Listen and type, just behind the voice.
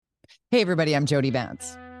Hey, everybody, I'm Jody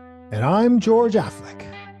Vance. And I'm George Affleck.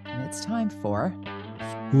 And it's time for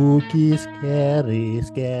Spooky, scary,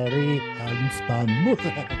 scary, UnSpun.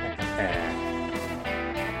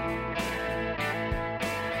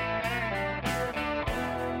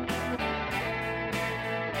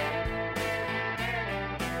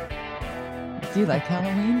 Do you like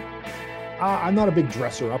Halloween? I'm not a big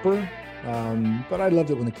dresser-upper, but I loved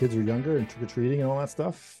it when the kids were younger and trick-or-treating and all that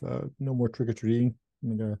stuff. No more trick-or-treating.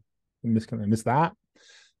 I miss that.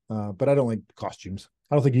 But I don't like costumes.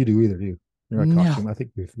 I don't think you do either, do you? You're not a No, costume. I think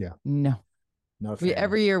yeah, no. not a We fan.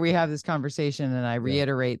 every year we have this conversation, and I Yeah.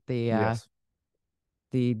 reiterate Yes.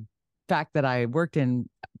 the fact that I worked in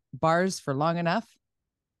bars for long enough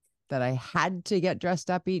that I had to get dressed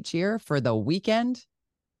up each year for the weekend,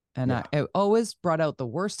 and Yeah. it always brought out the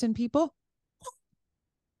worst in people.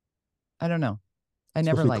 I don't know. I It's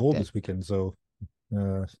never supposed to be liked cold it. this weekend, so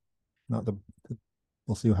not the.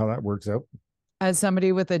 We'll see how that works out. As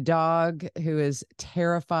somebody with a dog who is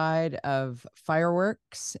terrified of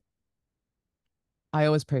fireworks, I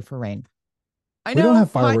always pray for rain. I We don't know,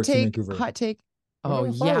 have fireworks in Vancouver. hot take. We Oh, don't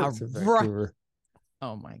have yeah, fireworks in right. Vancouver.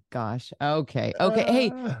 Oh my gosh. Okay. Okay.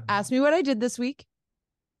 Hey, ask me what I did this week.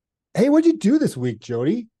 Hey, what'd you do this week,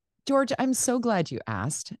 Jody? George, I'm so glad you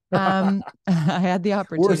asked. I had the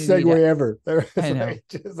Worst opportunity segue to, ever. I know,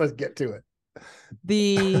 Just let's get to it.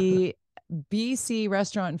 the BC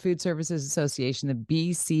Restaurant and Food Services Association, the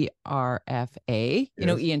BCRFA. You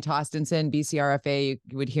know, Yes. Ian Tostenson, BCRFA,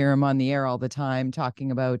 you would hear him on the air all the time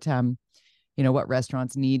talking about what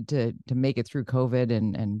restaurants need to make it through COVID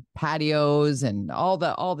and patios and all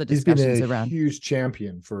the He's been discussions a around. huge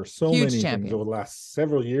champion for so Huge many things over champion. the last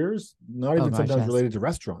several years, not Oh even gosh, sometimes yes. related to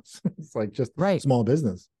restaurants. It's like just Right. small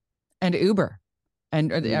business. And Uber and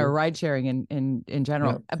Uber. ride sharing in Yeah.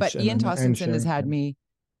 general. But Ian And Tostenson sharing. Yeah.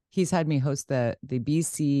 he's had me host the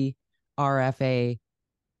BCRFA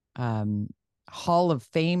Hall of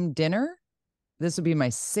Fame dinner. This will be my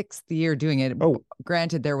 6th year doing it. Oh,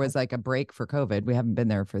 Granted, there was like a break for COVID. We haven't been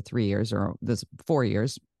there for 3 years or this 4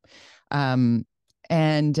 years. And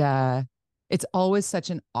it's always such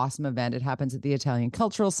an awesome event. It happens at the Italian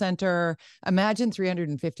Cultural Center. Imagine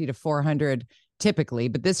 350 to 400 typically,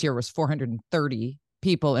 but this year was 430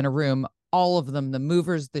 people in a room, all of them, the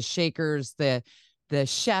movers, the shakers, the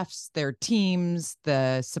chefs, their teams,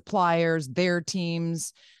 the suppliers, their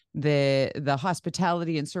teams, the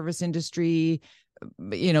hospitality and service industry,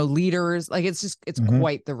 leaders. Like it's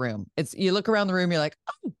quite the room. It's, you look around the room, you're like,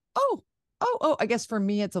 oh, I guess for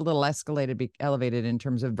me it's a little elevated in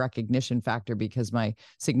terms of recognition factor because my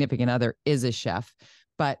significant other is a chef.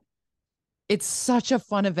 But it's such a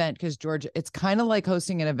fun event because, George, it's kind of like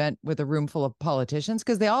hosting an event with a room full of politicians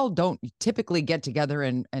because they all don't typically get together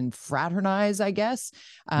and fraternize, I guess.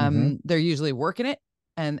 They're usually working it.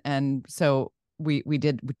 And so we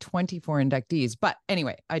did 24 inductees. But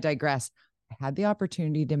anyway, I digress. I had the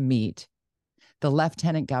opportunity to meet the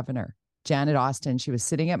Lieutenant Governor, Janet Austin. She was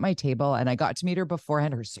sitting at my table and I got to meet her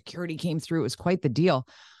beforehand. Her security came through. It was quite the deal.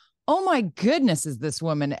 Oh my goodness, is this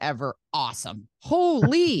woman ever awesome?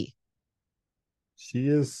 Holy. She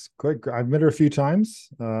is quite. I've met her a few times,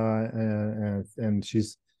 and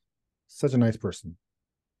she's such a nice person.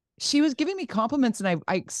 She was giving me compliments, and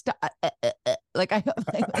I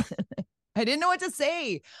didn't know what to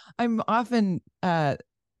say. I'm often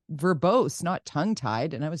verbose, not tongue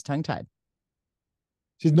tied, and I was tongue tied.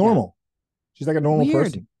 She's normal. Yeah. She's like a normal Weird.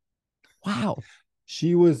 person. Wow.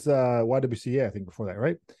 She was YWCA, I think, before that,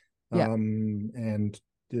 right? Yeah. And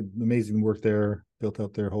did amazing work there. Built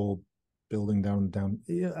out their whole building down.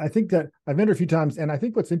 Yeah, I think that I've met her a few times, and I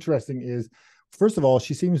think what's interesting is, first of all,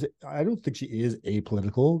 I don't think she is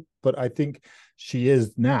apolitical, but I think she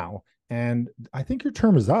is now. And I think her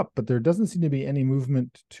term is up, but there doesn't seem to be any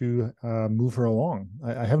movement to move her along.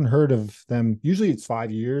 I haven't heard of them. Usually it's 5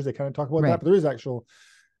 years. They kind of talk about that, but there is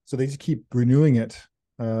so they just keep renewing it.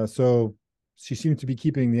 So she seems to be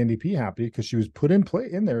keeping the NDP happy because she was put in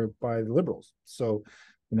there by the Liberals. So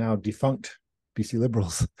now defunct BC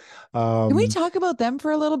Liberals. Can we talk about them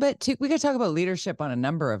for a little bit too? We could talk about leadership on a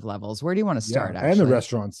number of levels. Where do you want to start? And the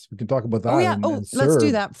restaurants. We can talk about that. Oh yeah. Let's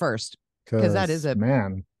do that first because that is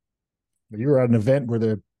man. You were at an event where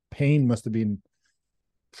the pain must have been.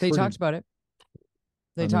 They talked about it.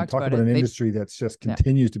 They talked about an industry that's just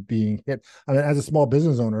continues to being hit. I mean, as a small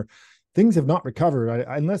business owner, things have not recovered.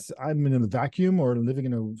 Unless I'm in a vacuum or living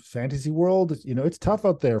in a fantasy world, it's tough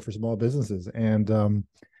out there for small businesses. And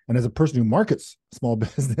as a person who markets small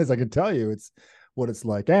business, I can tell you it's what it's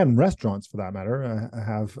like, and restaurants for that matter. I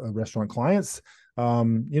have restaurant clients.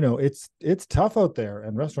 it's tough out there,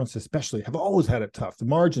 and restaurants especially have always had it tough. The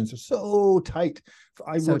margins are so tight.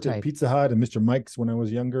 I So worked at tight. Pizza Hut and Mr. Mike's when I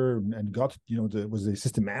was younger, and got was the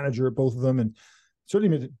assistant manager at both of them, and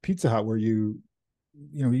certainly at Pizza Hut, where you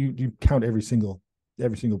count every single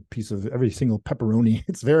piece of every single pepperoni.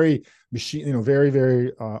 It's very machine, very,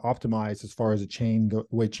 very optimized as far as the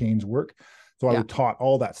way chains work. So I Yeah. was taught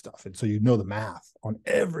all that stuff. And so the math on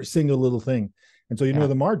every single little thing. And so Yeah.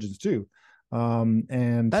 the margins too.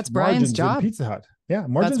 And That's Brian's margins in job. Pizza Hut. Yeah, That's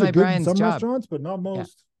margins are my good in Brian's some job. restaurants, but not Yeah.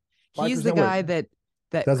 most. He's the 5% weight guy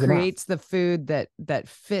that does the math. creates the food that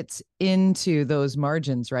fits into those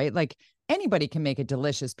margins, right? Like anybody can make a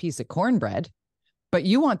delicious piece of cornbread, but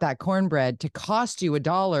you want that cornbread to cost you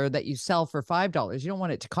 $1 that you sell for $5. You don't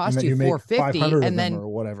want it to And cost that you you make 4.50 500 of and them then or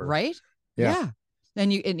whatever. right? Yeah. Yeah.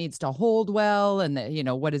 And it needs to hold well, and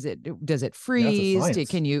what is it? Does it Yeah, it's a freeze? science.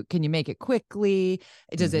 Can you make it quickly?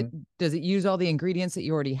 Does Mhm. it use all the ingredients that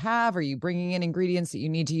you already have? Are you bringing in ingredients that you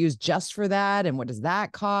need to use just for that? And what does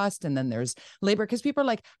that cost? And then there's labor, because people are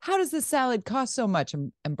like, how does this salad cost so much?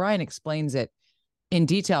 And Brian explains it in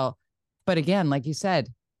detail. But again, like you said,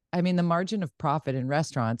 I mean, the margin of profit in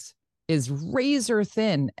restaurants is razor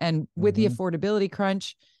thin, and with the Mhm. affordability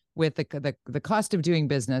crunch, with the cost of doing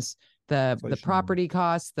business, the Inflation. property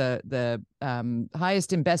costs, the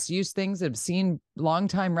highest and best use things that have seen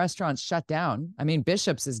longtime restaurants shut down. I mean,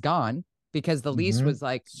 Bishop's is gone because the lease Mhm. was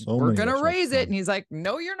like, So we're many gonna restaurants raise it, gone. and he's like,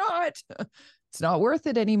 no, you're not. It's not worth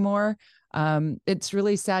it anymore. It's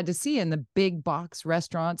really sad to see, and the big box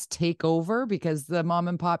restaurants take over because the mom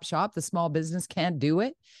and pop shop, the small business, can't do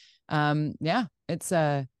it. Yeah, it's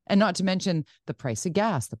and not to mention the price of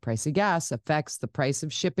gas. The price of gas affects the price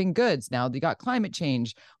of shipping goods. Now they got climate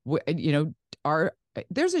change.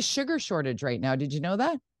 There's a sugar shortage right now. Did you know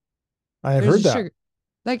that? I have There's a heard that. sugar,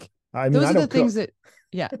 like, I mean, those I are the don't things cook. that,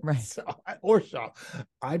 yeah, right. Or shop.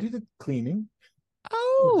 I do the cleaning.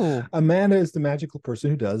 Oh, Amanda is the magical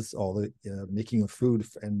person who does all the making of food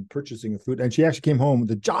and purchasing of food. And she actually came home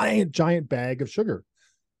with a giant, giant bag of sugar.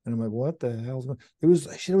 And I'm like, what the hell's going on? It was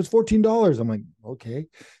 $14. I'm like, okay.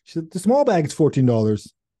 She said, the small bag is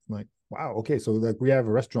 $14. I'm like, wow, okay. So like we have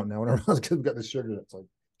a restaurant now in our house because we've got this sugar that's like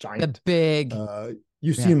the giant. big,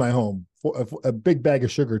 You've yeah. seen my home. A big bag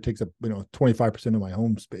of sugar takes up 25% of my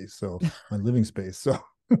home space, so my living space. So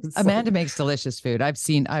Amanda makes delicious food. I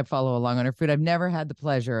follow along on her food. I've never had the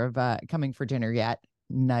pleasure of coming for dinner yet.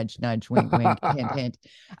 Nudge, nudge, wink, wink, hint,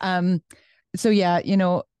 hint. So yeah,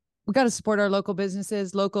 we got to support our local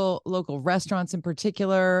businesses, local restaurants in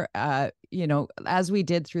particular. As we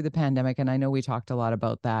did through the pandemic, and I know we talked a lot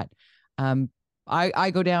about that.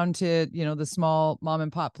 I go down to the small mom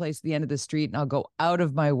and pop place at the end of the street, and I'll go out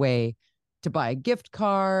of my way to buy a gift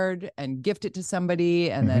card and gift it to somebody,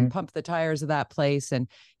 and then pump the tires of that place. And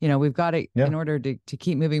we've got to, in order to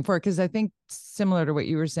keep moving forward, because I think similar to what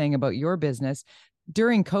you were saying about your business,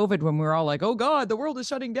 during COVID, when we were all like, oh God, the world is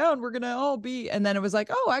shutting down, we're going to all be. And then it was like,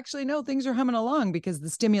 oh, actually, no, things are humming along because the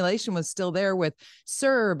stimulation was still there with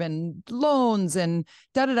CERB and loans and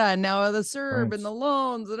da da da. And now the CERB and the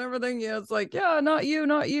loans and everything. Yeah, it's like, yeah, not you,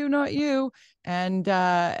 not you, not you. And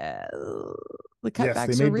the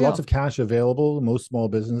cutbacks they made are real. lots of cash available. Most small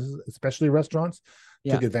businesses, especially restaurants,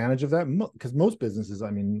 took advantage of that because most businesses,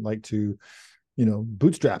 I mean, like to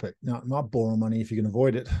bootstrap it, not borrow money if you can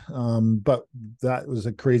avoid it. But that was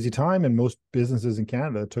a crazy time, and most businesses in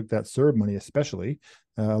Canada took that CERB money, especially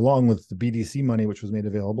along with the BDC money, which was made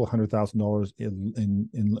available, $100,000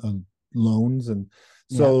 in loans, and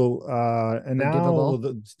so and now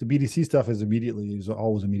the BDC stuff is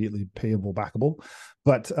always immediately payable, backable,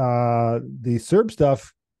 but the CERB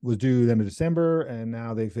stuff was due the end of December, and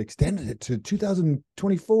now they've extended it to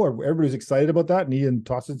 2024. Everybody's excited about that. And Ian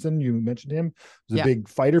Tossinson, you mentioned him, was a big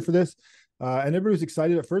fighter for this. And everybody was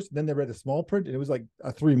excited at first. Then they read the small print, and it was like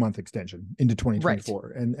a 3-month extension into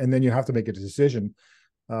 2024. Right. And then you have to make a decision.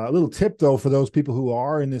 A little tip, though, for those people who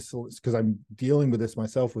are in this, because I'm dealing with this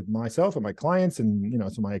myself and my clients, and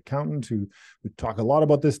so my accountant, who would talk a lot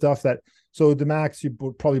about this stuff. So the max you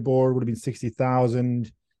probably board would have been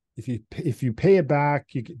 60,000. If you pay it back,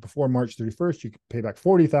 before March 31st, you could pay back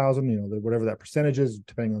 40,000, whatever that percentage is,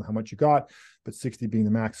 depending on how much you got, but 60 being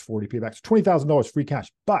the max, 40 payback. So $20,000 free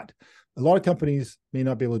cash. But a lot of companies may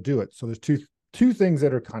not be able to do it. So there's two things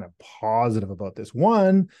that are kind of positive about this.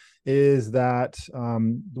 One is that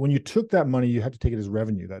when you took that money, you had to take it as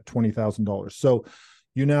revenue, that $20,000. So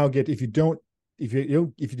you now get, if you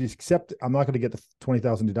just accept, I'm not going to get the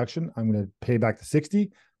 20,000 deduction, I'm going to pay back the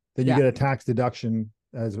 60, then you get a tax deduction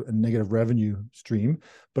as a negative revenue stream,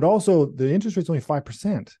 but also the interest rate's only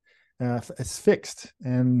 5%. It's fixed,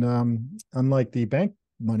 and unlike the bank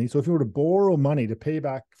money. So if you were to borrow money to pay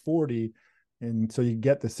back 40, and so you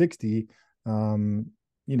get the 60, at 8%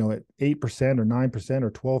 or 9%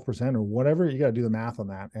 or 12% or whatever, you got to do the math on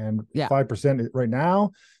that. And 5% right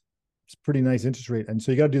now, it's a pretty nice interest rate. And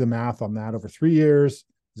so you got to do the math on that over 3 years.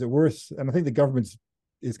 Is it worth? And I think the government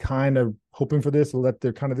is kind of hoping for this, so that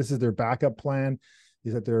this is their backup plan,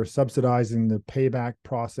 is that they're subsidizing the payback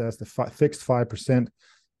process, the fixed 5%.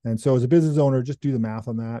 And so as a business owner, just do the math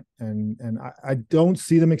on that. And I don't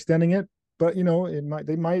see them extending it, but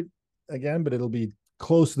they might again, but it'll be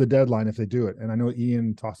close to the deadline if they do it. And I know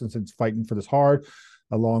Ian Tossenson's fighting for this hard,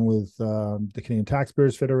 along with the Canadian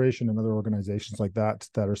Taxpayers Federation and other organizations like that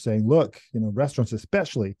are saying, look, restaurants,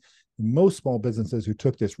 especially most small businesses who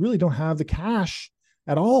took this, really don't have the cash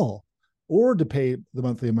at all or to pay the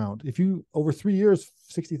monthly amount. If you over 3 years,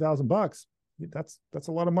 $60,000, that's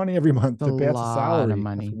a lot of money every month to pay a salary.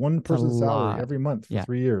 That's one person's salary every month for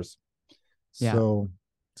 3 years. So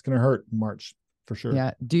it's going to hurt in March for sure.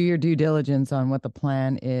 Yeah. Do your due diligence on what the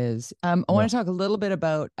plan is. I want to talk a little bit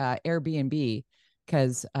about Airbnb,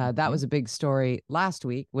 because that was a big story last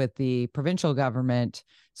week with the provincial government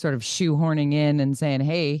sort of shoehorning in and saying,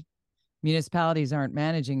 hey, municipalities aren't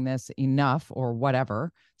managing this enough or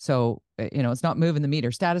whatever. So, it's not moving the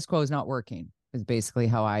meter. Status quo is not working, is basically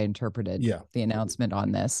how I interpreted the announcement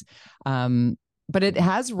on this. But it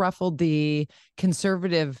has ruffled the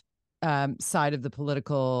conservative side of the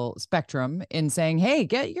political spectrum in saying, hey,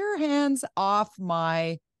 get your hands off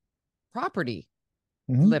my property,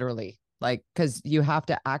 literally, because you have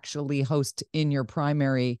to actually host in your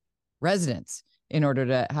primary residence in order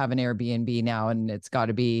to have an Airbnb now. And it's got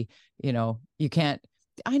to be, you can't.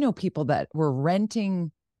 I know people that were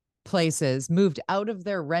renting places, moved out of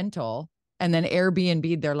their rental, and then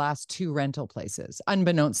Airbnb'd their last 2 rental places,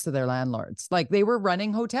 unbeknownst to their landlords. Like they were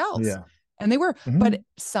running hotels. Yeah. And they were, but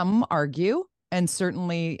some argue, and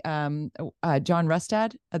certainly John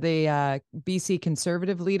Rustad, the BC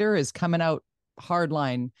Conservative leader, is coming out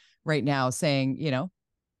hardline right now saying,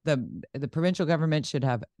 the provincial government should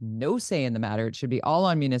have no say in the matter. It should be all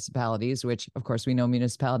on municipalities, which of course we know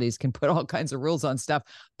municipalities can put all kinds of rules on stuff,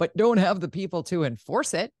 but don't have the people to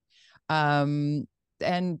enforce it. And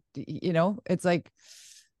it's like,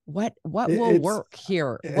 what will work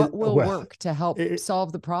here? What will work to help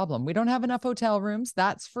solve the problem? We don't have enough hotel rooms,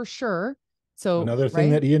 that's for sure. So another thing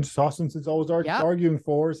that Ian Tossens is always arguing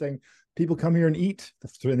for, saying people come here and eat,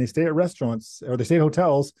 and they stay at restaurants or they stay at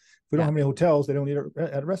hotels. If we don't have any hotels, they don't eat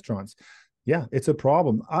at restaurants. Yeah, it's a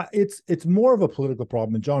problem. It's more of a political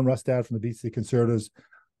problem. And John Rustad from the BC Conservatives,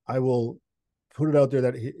 I will put it out there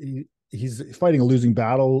that he's fighting a losing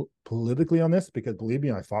battle politically on this, because believe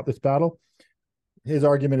me, I fought this battle. His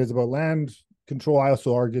argument is about land control. I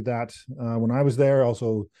also argued that when I was there.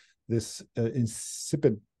 Also, this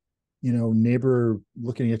insipid, neighbor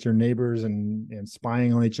looking at your neighbors and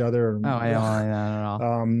spying on each other. I don't like that at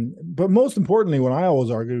all. But most importantly, what I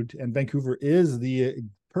always argued, and Vancouver is the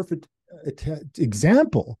perfect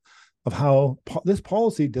example of how this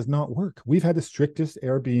policy does not work. We've had the strictest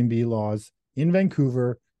Airbnb laws in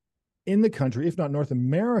Vancouver, in the country, if not North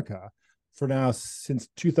America, for now since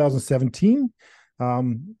 2017.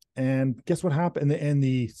 And guess what happened? And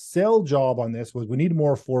the sell job on this was, we need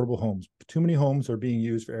more affordable homes. Too many homes are being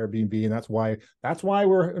used for Airbnb, and that's why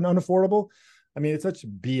we're unaffordable. I mean, it's such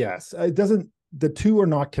BS. The two are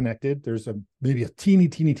not connected. There's maybe a teeny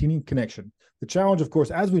connection. The challenge, of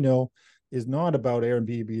course, as we know, is not about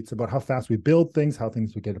Airbnb. It's about how fast we build things, how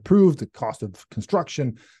things we get approved, the cost of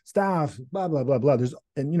construction, staff, blah, blah, blah, blah.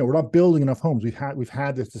 We're not building enough homes. We've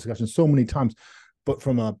had this discussion so many times. But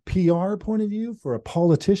from a PR point of view, for a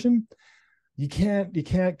politician, you can't.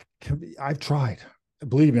 I've tried.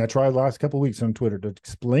 Believe me, I tried the last couple of weeks on Twitter to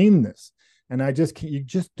explain this, and you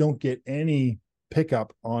just don't get any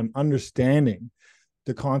pickup on understanding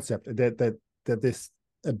the concept that this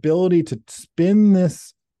ability to spin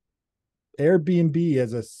this Airbnb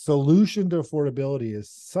as a solution to affordability is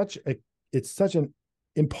such an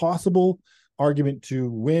impossible argument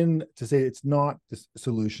to win, to say it's not the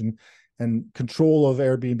solution. And control of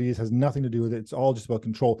Airbnbs has nothing to do with it. It's all just about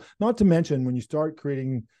control. Not to mention, when you start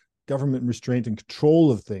creating government restraint and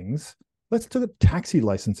control of things, let's look at taxi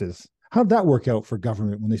licenses. How did that work out for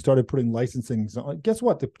government when they started putting licensing? Guess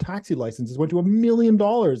what? The taxi licenses went to $1 million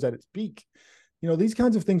at its peak. These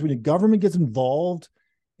kinds of things, when the government gets involved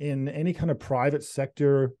in any kind of private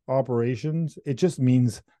sector operations, it just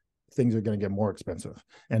means things are going to get more expensive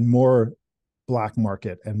and more black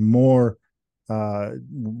market and more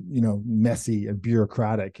messy and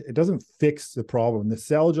bureaucratic. It doesn't fix the problem. The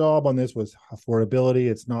sell job on this was affordability.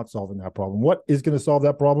 It's not solving that problem. What is going to solve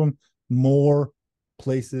that problem? More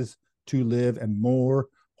places to live and more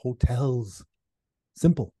hotels.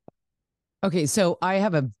 Simple. Okay, so I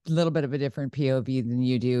have a little bit of a different POV than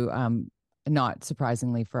you do, not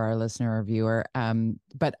surprisingly for our listener or viewer.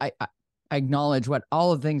 But I acknowledge what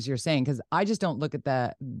all of the things you're saying, because I just don't look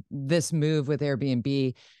at this move with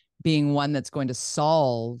Airbnb being one that's going to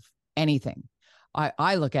solve anything.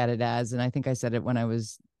 I look at it as, and I think I said it when I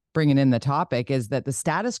was bringing in the topic, is that the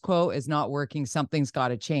status quo is not working. Something's got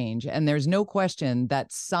to change. And there's no question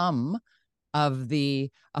that some of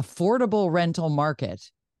the affordable rental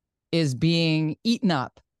market is being eaten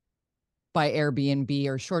up by Airbnb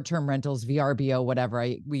or short-term rentals, VRBO, whatever.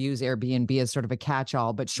 We use Airbnb as sort of a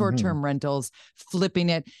catch-all, but short-term rentals, flipping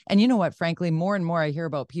it. And you know what, frankly, more and more I hear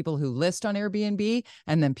about people who list on Airbnb,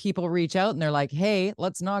 and then people reach out and they're like, hey,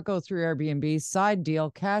 let's not go through Airbnb, side deal,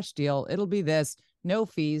 cash deal. It'll be this, no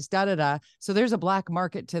fees, da-da-da. So there's a black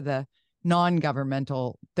market to the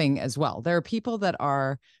non-governmental thing as well. There are people that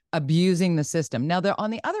are abusing the system. Now, they're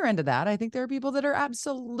on the other end of that. I think there are people that are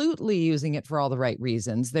absolutely using it for all the right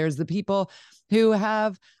reasons. There's the people who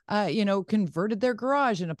have, converted their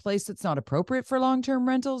garage in a place that's not appropriate for long-term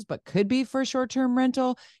rentals, but could be for short-term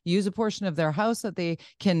rental, use a portion of their house that they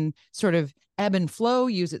can sort of ebb and flow,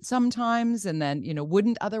 use it sometimes, and then,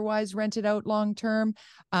 wouldn't otherwise rent it out long-term.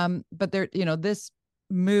 But there, this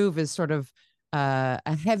move is sort of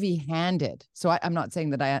a heavy-handed. So I'm not saying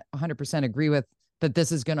that I 100% agree with that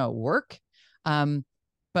this is going to work.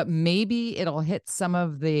 But maybe it'll hit some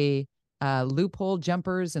of the loophole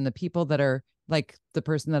jumpers and the people that are like the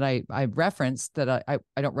person that I referenced, that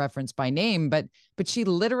I don't reference by name, but she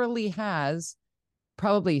literally has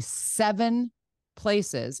probably 7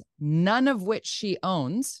 places, none of which she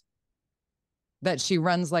owns, that she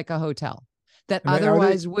runs like a hotel, that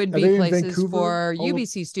otherwise would be places for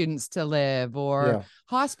UBC students to live, or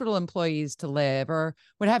hospital employees to live, or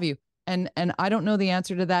what have you. And I don't know the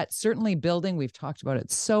answer to that. Certainly building, we've talked about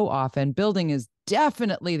it so often. Building is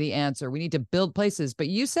definitely the answer. We need to build places, but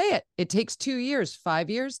you say it takes 2 years, 5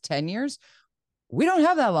 years, 10 years. We don't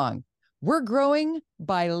have that long. We're growing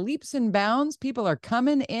by leaps and bounds. People are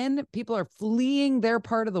coming in. People are fleeing their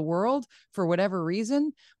part of the world for whatever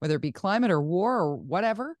reason, whether it be climate or war or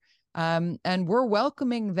whatever. And we're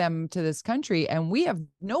welcoming them to this country, and we have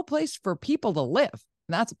no place for people to live. And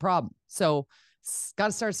that's a problem. So got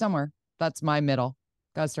to start somewhere. That's my middle.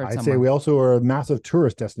 Got to start somewhere. I'd say we also are a massive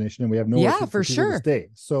tourist destination, and we have nowhere for people to stay.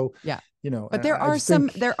 So but there are some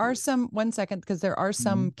 1 second, because there are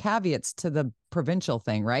some caveats to the provincial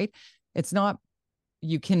thing, right? It's not,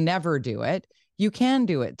 you can never do it. You can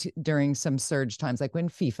do it during some surge times, like when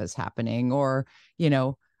FIFA's happening, or,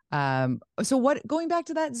 so going back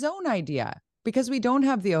to that zone idea, because we don't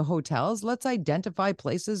have the hotels, let's identify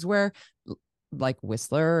places where, like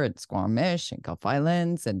Whistler and Squamish and Gulf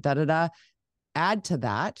Islands and add to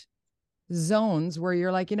that zones where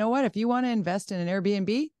you're like, you know what, if you want to invest in an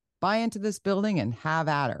Airbnb, buy into this building and have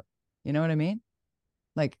at her. You know what I mean?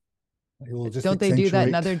 Like, don't they do that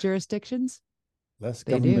in other jurisdictions? Less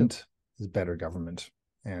government is better government.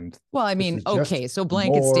 And well, I mean, okay, so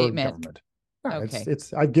blanket statement. Okay.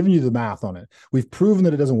 I've given you the math on it. We've proven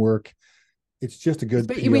that it doesn't work. It's just a good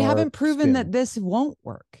but PR we haven't proven spin. that this won't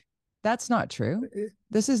work. That's not true.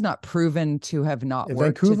 This is not proven to have not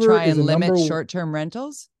worked. Vancouver to try and limit short-term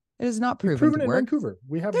rentals. It is not proven to work. In Vancouver.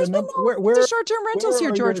 We have There's been no short-term rentals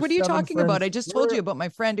here, George. What are you talking about? I just told you about my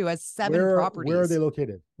friend who has 7 properties. Where are they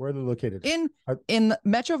located? In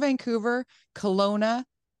Metro Vancouver, Kelowna,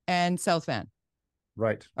 and South Van.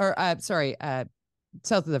 Right. Or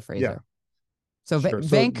south of the Fraser. Yeah. So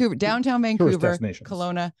Vancouver, downtown Vancouver,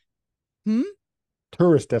 Kelowna.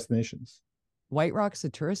 Tourist destinations. White Rock's a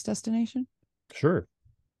tourist destination? Sure.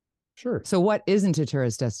 So what isn't a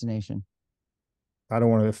tourist destination? I don't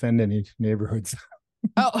want to offend any neighborhoods.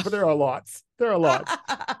 But there are lots.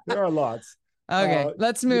 Okay,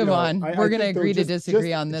 let's move on. We're going to agree to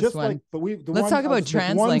disagree on this one. Let's talk about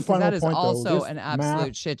TransLink, because that is also an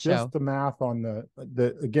absolute shit show. Just the math on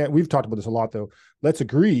the again, we've talked about this a lot, though. Let's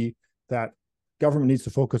agree that government needs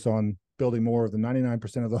to focus on building more of the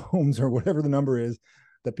 99% of the homes, or whatever the number is,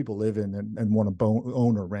 that people live in and want to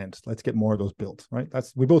own or rent. Let's get more of those built, right?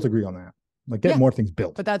 We both agree on that. Like, get more things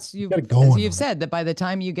built. But that's you've said that by the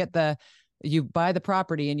time you buy the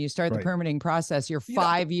property and you start the permitting process, you're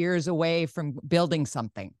 5 years away from building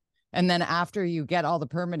something. And then after you get all the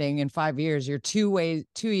permitting in 5 years, you're 2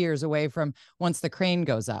 years away from once the crane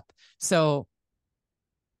goes up. So,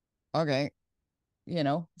 okay,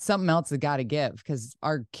 something else has got to give, because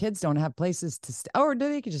our kids don't have places to stay, or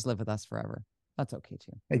they could just live with us forever. That's okay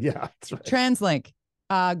too. Yeah, that's right. TransLink.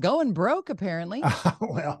 Going broke, apparently. Well,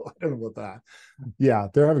 I don't know about that. Yeah,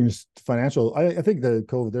 they're having just financial. I think the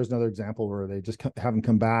COVID. There's another example where they just haven't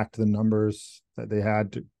come back to the numbers that they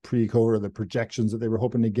had pre-COVID, the projections that they were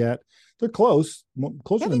hoping to get. They're closer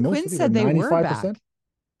Kevin than most. Quinn I think said like they were 95%. back.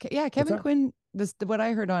 Yeah, Kevin Quinn, this what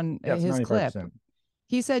I heard on Yeah, it's his clip. 95%.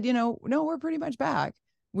 He said, no, we're pretty much back.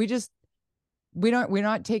 We're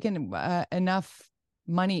not taking enough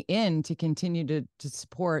money in to continue to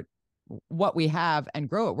support what we have and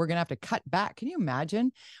grow it. We're going to have to cut back. Can you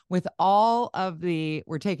imagine with all of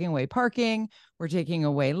we're taking away parking, we're taking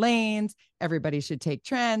away lanes. Everybody should take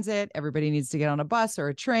transit. Everybody needs to get on a bus or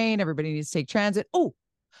a train. Everybody needs to take transit. Oh,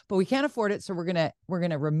 but we can't afford it. So we're going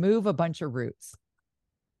to remove a bunch of routes.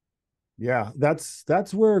 Yeah,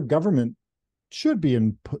 that's where government should be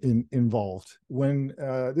involved. When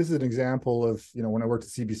this is an example of, when I worked at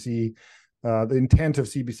CBC, the intent of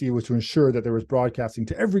CBC was to ensure that there was broadcasting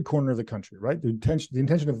to every corner of the country, right? The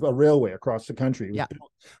intention of a railway across the country. Yeah.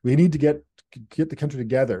 We need to get the country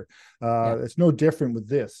together. It's no different with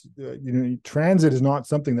this. Transit is not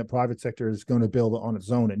something that private sector is going to build on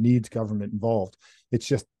its own. It needs government involved. It's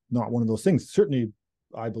just not one of those things. Certainly,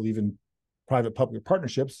 I believe in private-public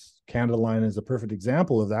partnerships. Canada Line is a perfect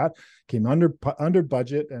example of that. Came under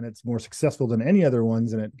budget, and it's more successful than any other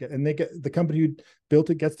ones. And the company who built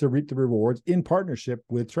it gets to reap the rewards in partnership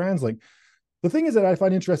with TransLink. The thing is that I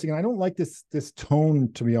find interesting, and I don't like this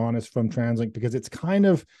tone, to be honest, from TransLink, because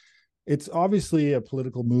it's obviously a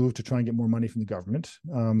political move to try and get more money from the government.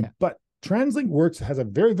 But TransLink has a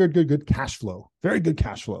very, very good cash flow. Very good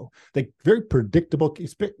cash flow. Very predictable,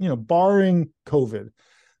 barring COVID.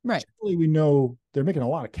 Right. Generally, we know they're making a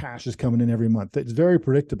lot of cash is coming in every month. It's very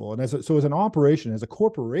predictable. And as an operation, as a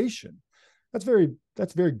corporation, that's very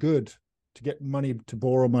good to get money, to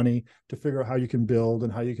borrow money, to figure out how you can build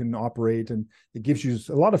and how you can operate. And it gives you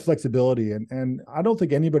a lot of flexibility. And I don't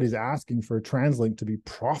think anybody's asking for TransLink to be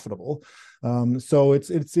profitable. So it's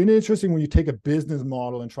interesting when you take a business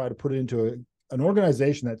model and try to put it into an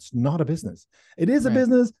organization that's not a business. It is a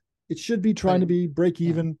business. It should be trying to be break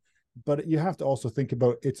even. Yeah. But you have to also think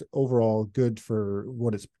about its overall good for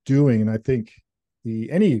what it's doing. And I think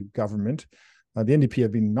any government, the NDP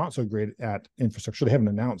have been not so great at infrastructure. They haven't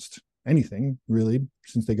announced anything really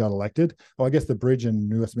since they got elected. Oh, I guess the bridge in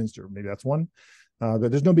New Westminster, maybe that's one. But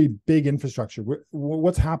there's no big infrastructure.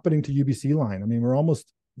 What's happening to UBC line? I mean, we're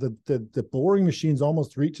almost, the boring machine's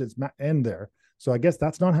almost reached its end there. So I guess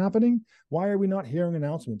that's not happening. Why are we not hearing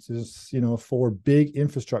announcements? For big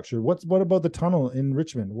infrastructure? What about the tunnel in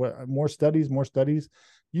Richmond? What more studies?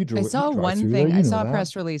 You drove. I saw one thing. I saw a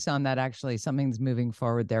press release on that. Actually, something's moving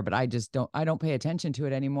forward there, but I don't pay attention to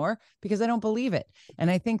it anymore because I don't believe it. And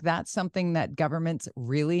I think that's something that governments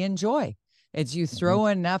really enjoy. It's you throw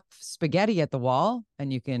enough spaghetti at the wall,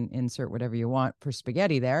 and you can insert whatever you want for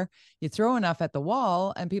spaghetti there. You throw enough at the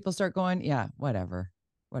wall and people start going, yeah, whatever,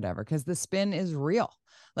 because the spin is real.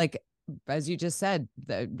 Like, as you just said,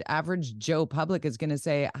 the average Joe public is going to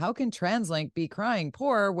say, how can TransLink be crying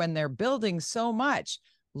poor when they're building so much?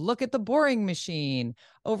 Look at the boring machine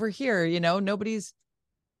over here. Nobody's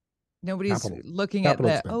looking at the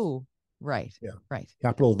expense. Right. Yeah. Right.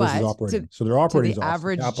 Capital versus operating. So they're operating to the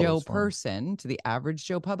average Joe person, to the average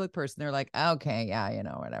Joe public person. They're like, okay, yeah,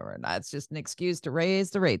 whatever. That's just an excuse to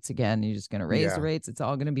raise the rates again. You're just going to raise the rates. It's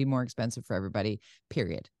all going to be more expensive for everybody,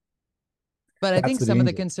 period. But I think some of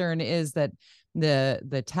the concern is that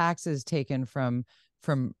the taxes taken from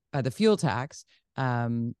the fuel tax,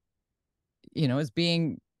 is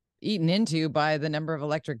being eaten into by the number of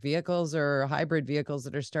electric vehicles or hybrid vehicles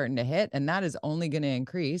that are starting to hit. And that is only going to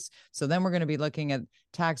increase. So then we're going to be looking at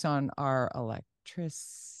tax on our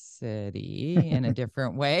electricity in a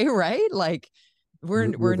different way, right? Like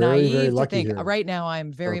we're naive very to think right now.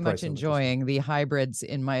 I'm very much enjoying the hybrids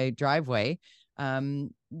in my driveway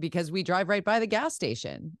because we drive right by the gas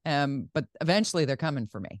station. But eventually they're coming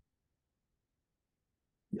for me.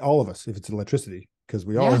 All of us, if it's electricity, because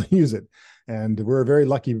we all use it. And we're a very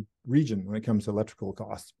lucky region when it comes to electrical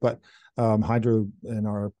costs. But hydro and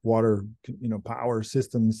our water, power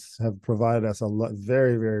systems have provided us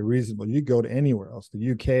very, very reasonable. You go to anywhere else,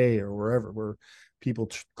 the UK or wherever, where people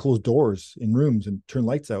close doors in rooms and turn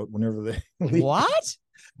lights out whenever they leave. What?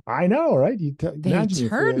 I know, right? They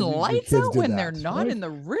turn lights out when they're not in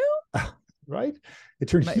the room? Right? They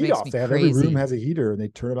turn heat off. Every room has a heater, and they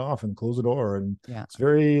turn it off and close the door. And it's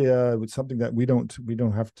very it's something that we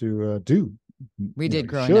don't have to do. We did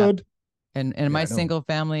growing up. And in my single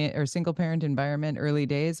family or single parent environment, early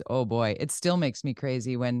days, oh boy, it still makes me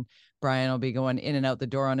crazy when Brian will be going in and out the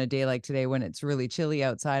door on a day like today when it's really chilly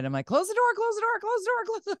outside. I'm like, close the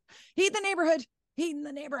door, heat the neighborhood. heat in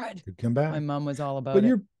the neighborhood. Could come back. My mom was all about But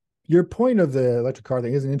it. your point of the electric car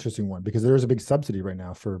thing is an interesting one because there is a big subsidy right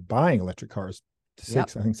now for buying electric cars.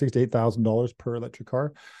 Yep. I think $6,000 to $8,000 per electric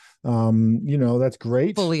car. That's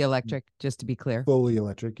great. Fully electric, just to be clear. Fully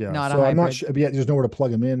electric, yeah. Not a So I'm not hybrid. sure. Yeah, there's nowhere to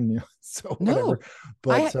plug them in. So whatever.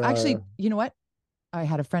 No. I But actually, you know what? I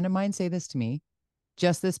had a friend of mine say this to me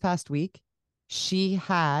just this past week. She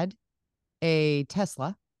had a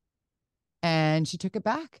Tesla and she took it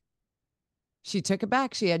back. She took it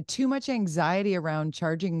back. She had too much anxiety around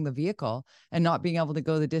charging the vehicle and not being able to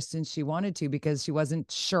go the distance she wanted to because she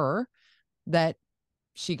wasn't sure that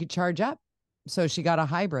she could charge up. So she got a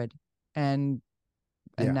hybrid and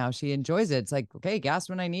yeah, now she enjoys it. It's like, okay, gas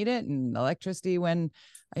when I need it and electricity when,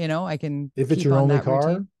 I can if it's keep your on only that car,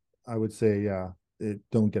 routine. I would say,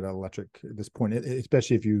 don't get electric at this point,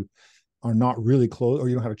 especially if you are not really close or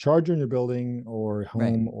you don't have a charger in your building or Right.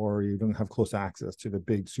 home or you don't have close access to the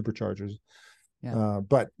big superchargers. Yeah.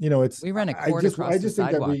 But We run a I cord across the just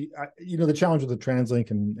think that sidewalk. the challenge with the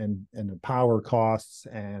TransLink and the power costs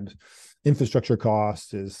and infrastructure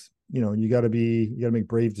costs is, you got to make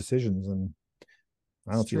brave decisions. And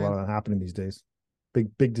I don't see a lot of that happening these days.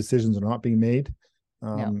 Big decisions are not being made.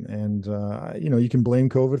 And you can blame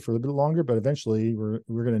COVID for a little bit longer, but eventually we're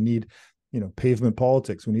going to need, pavement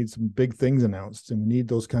politics. We need some big things announced, and we need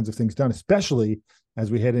those kinds of things done, especially as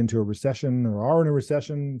we head into a recession or are in a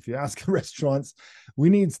recession. If you ask restaurants, we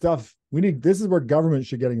need stuff. This is where government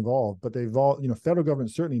should get involved, but they've all, federal government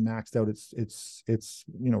certainly maxed out.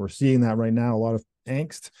 We're seeing that right now, a lot of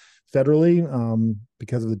angst federally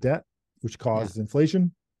because of the debt, which causes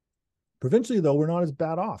inflation. Provincially, though, we're not as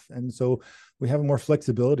bad off. And so we have more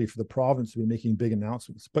flexibility for the province to be making big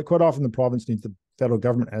announcements. But quite often the province needs the federal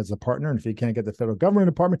government as a partner. And if you can't get the federal government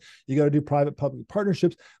a partner, you got to do private-public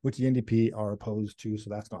partnerships, which the NDP are opposed to.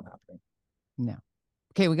 So that's not happening. No.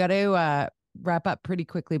 Okay, we got to wrap up pretty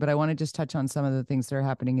quickly, but I want to just touch on some of the things that are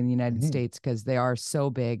happening in the United States because they are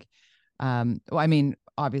so big.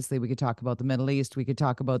 Obviously, we could talk about the Middle East. We could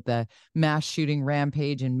talk about the mass shooting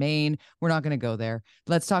rampage in Maine. We're not going to go there.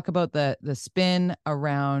 Let's talk about the spin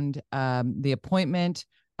around the appointment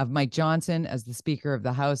of Mike Johnson as the Speaker of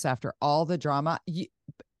the House after all the drama.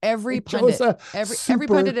 Every pundit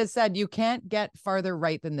has said you can't get farther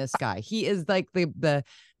right than this guy. He is like the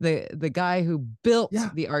guy who built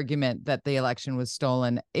the argument that the election was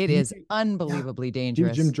stolen. It is unbelievably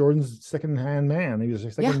dangerous. He was Jim Jordan's second-hand man. He was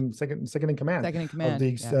second in command. Second in command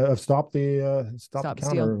of Stop the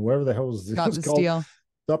Counter, or whatever the hell was Stop the Steal.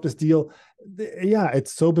 Stop this deal. Yeah,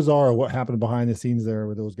 it's so bizarre what happened behind the scenes there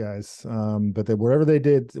with those guys. But whatever they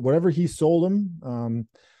did, whatever he sold them.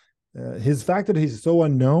 His fact that he's so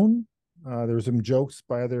unknown, there were some jokes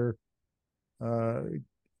by other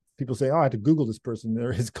people say, I had to Google this person.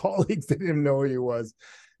 They're his colleagues. They didn't even know who he was.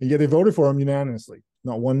 And yet they voted for him unanimously.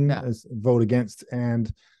 Not one vote against. And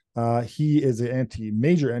he is a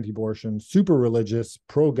major anti-abortion, super religious,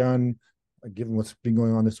 pro-gun, given what's been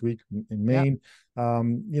going on this week in Maine.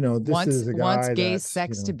 This is a guy wants gay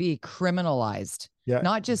sex to be criminalized.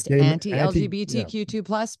 Not just anti-LGBTQ2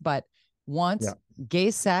 plus, but wants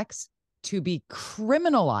gay sex to be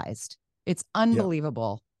criminalized. It's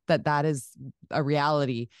unbelievable that is a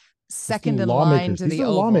reality. Second in line to the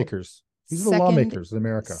Oval. These are the lawmakers in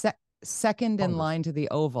America. Second in line to the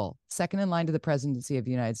Oval. Second in line to the presidency of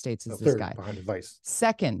the United States is this guy. Behind advice.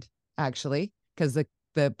 Second, actually, because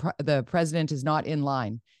the president is not in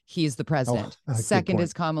line. He's the president. Second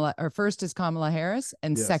is first is Kamala Harris,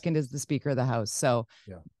 and second is the Speaker of the House. So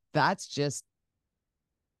that's just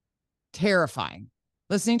terrifying.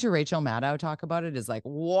 Listening to Rachel Maddow talk about it is like,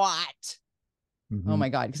 what? Oh my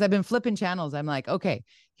God. Because I've been flipping channels. I'm like, okay,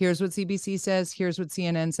 here's what CBC says. Here's what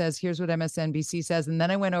CNN says. Here's what MSNBC says. And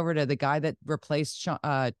then I went over to the guy that replaced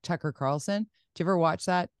Tucker Carlson. Do you ever watch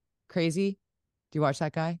that? Crazy. Do you watch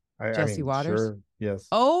that guy? Jesse Waters? Sure. Yes.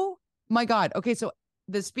 Oh my God. Okay. So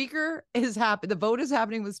the speaker is happy. The vote is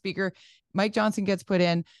happening with speaker. Mike Johnson gets put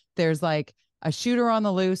in. There's like a shooter on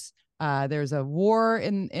the loose. There's a war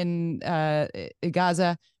in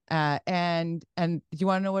Gaza. And do you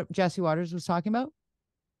want to know what Jesse Waters was talking about?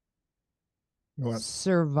 What?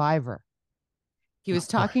 Survivor. He was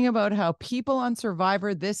talking about how people on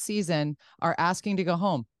Survivor this season are asking to go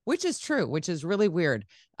home, which is true, which is really weird.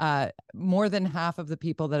 More than half of the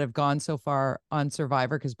people that have gone so far on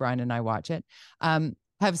Survivor, because Brian and I watch it,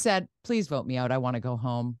 have said, please vote me out. I want to go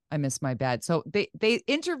home. I miss my bed. So they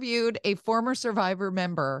interviewed a former Survivor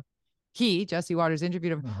member. Jesse Waters,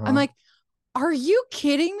 interviewed him. I'm like, are you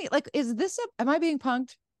kidding me? Like, am I being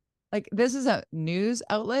punked? Like, this is a news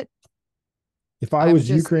outlet. If I was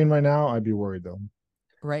Ukraine right now, I'd be worried though.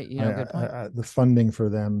 Right. Good point. The funding for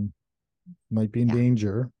them might be in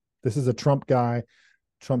danger. This is a Trump guy.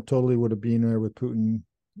 Trump totally would have been there with Putin.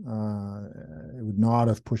 It would not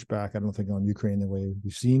have pushed back, I don't think, on Ukraine the way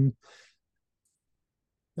we've seen.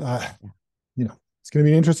 You know, it's going to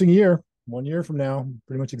be an interesting year. 1 year from now,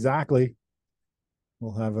 pretty much exactly,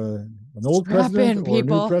 we'll have an old president or a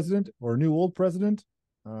new president or a new old president.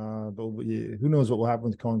 But who knows what will happen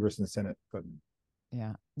with Congress and the Senate? But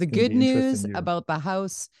yeah, the good news about the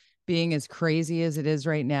House being as crazy as it is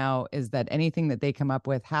right now is that anything that they come up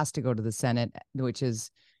with has to go to the Senate, which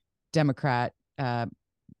is Democrat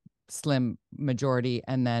slim majority,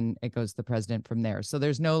 and then it goes to the president from there. So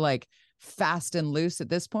there's no like fast and loose at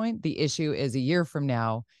this point. The issue is a year from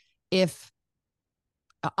now, if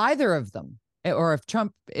either of them, or if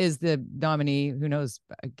Trump is the nominee, who knows,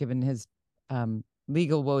 given his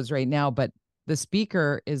legal woes right now, but the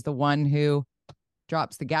speaker is the one who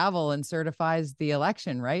drops the gavel and certifies the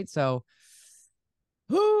election, right? So,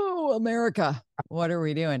 oh, America, what are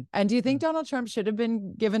we doing? And do you think Donald Trump should have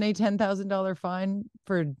been given a $10,000 fine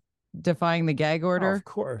for defying the gag order? Oh, of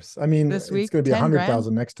course. I mean, this week, it's going to be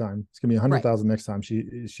 100,000 next time. It's going to be 100,000 next time. She,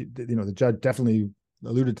 the judge definitely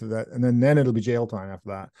alluded to that, and then it'll be jail time after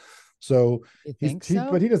that. So,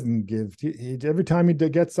 but he doesn't give. He every time he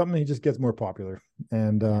gets something, he just gets more popular.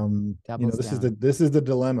 And this is the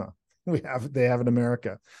dilemma they have in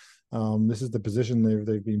America. This is the position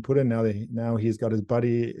they've been put in. Now he's got his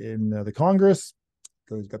buddy in the Congress,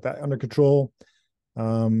 so he's got that under control.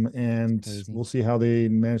 And we'll see how they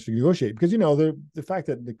manage to negotiate, because the fact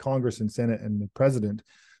that the Congress and Senate and the president,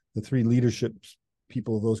 the three leadership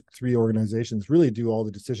people of those three organizations, really do all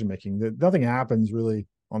the decision making. Nothing happens really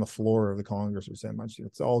on the floor of the Congress or so much.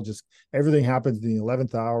 It's all just, everything happens in the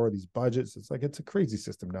 11th hour, these budgets. It's like, it's a crazy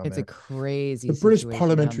system down there. It's a crazy The British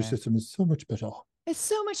parliamentary system is so much better. It's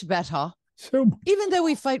so much better. So much. Even though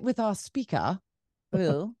we fight with our speaker.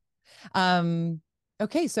 Okay.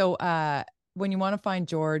 So, when you want to find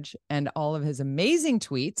George and all of his amazing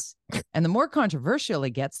tweets, and the more controversial he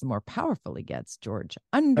gets, the more powerful he gets, George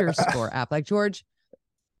 _Affleck. George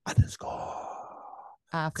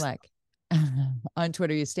 _Affleck. On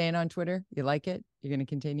Twitter. You staying on Twitter? You like it? You're going to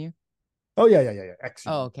continue? Oh, yeah.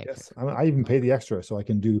 Extra. Oh, okay. Yes. I even pay the extra so I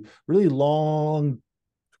can do really long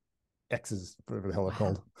X's, whatever the hell they're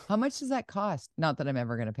called. How much does that cost? Not that I'm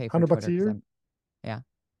ever going to pay for $100 a year. Yeah.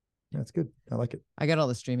 That's good. I like it. I got all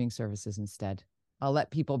the streaming services instead. I'll let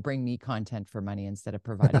people bring me content for money instead of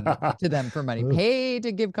providing it to them for money. Pay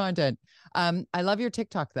to give content. I love your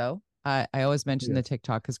TikTok though. I always mention the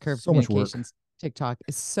TikTok because Curve Communications TikTok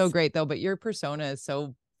is so great though, but your persona is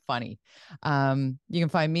so funny. You can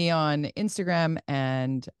find me on Instagram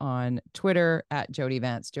and on Twitter at Jody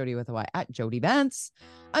Vance, Jody with a Y, at Jody Vance,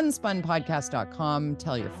 unspunpodcast.com.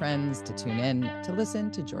 Tell your friends to tune in to listen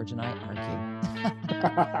to George and I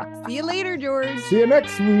argue. See you later, George. See you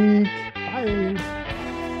next week. Bye.